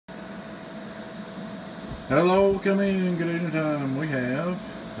Hello, come in, good evening time. We have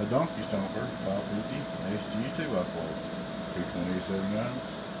a donkey Stomper 550 HG-2x4, 228/79s,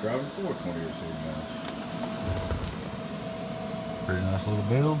 driving 428/79s. Pretty nice little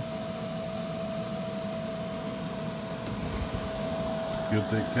build. Good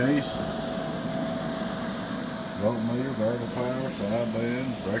thick case. Voltmeter, variable power, side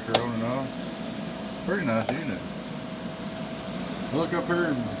band, breaker on and off. Pretty nice unit. Look up here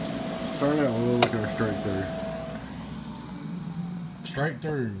and start out, we'll look at our straight through. Straight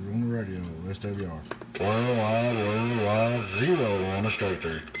through on the radio, SWR. Worldwide, 0 on the straight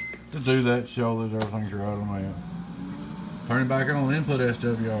through. To do that, show that everything's right on that. Turn it back on, input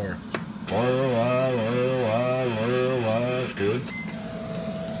SWR. Worldwide, good.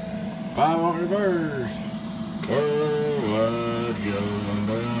 5 on reverse. Worldwide, going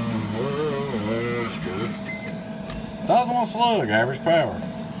down, worldwide's good. 1,001 slug, average power.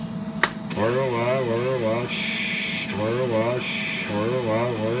 Worldwide,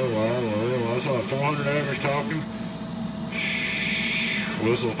 so at 400 average talking.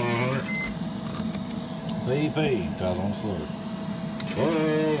 Whistle 500. VP, 1,001 slug.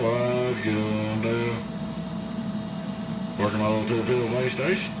 Worldwide, going down. Working my little 2-pill base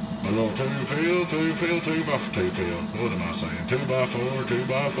station. My little 2-pill, 2-pill. What am I saying? 2x4,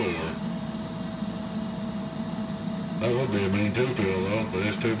 2x4. That would be a mean 2-pill though, but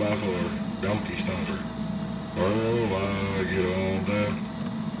it's 2x4. Donkey Stomper. Worldwide, get on down.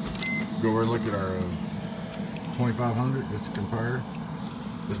 Go over and look at our 2500 just to compare.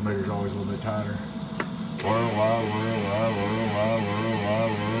 This meter's always a little bit tighter. Worldwide.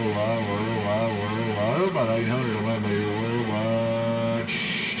 About 800 on that meter. Worldwide.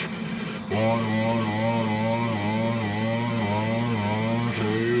 1,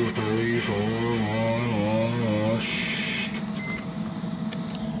 2, 3, 4, 1, 1.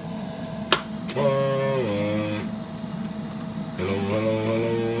 Worldwide. Hello.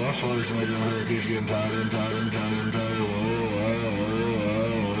 I saw this meter over here keeps getting tighter and tighter.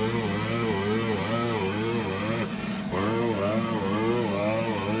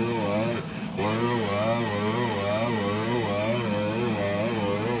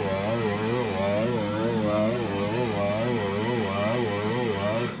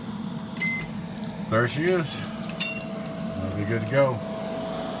 There she is. That'll be good to go.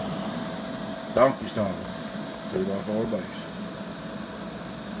 Donkey Stomper, 2x4 base.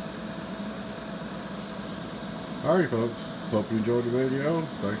 Alright folks, hope you enjoyed the video.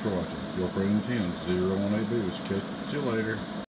 Thanks for watching. Your friend Tim, 018 Boost. Catch you later.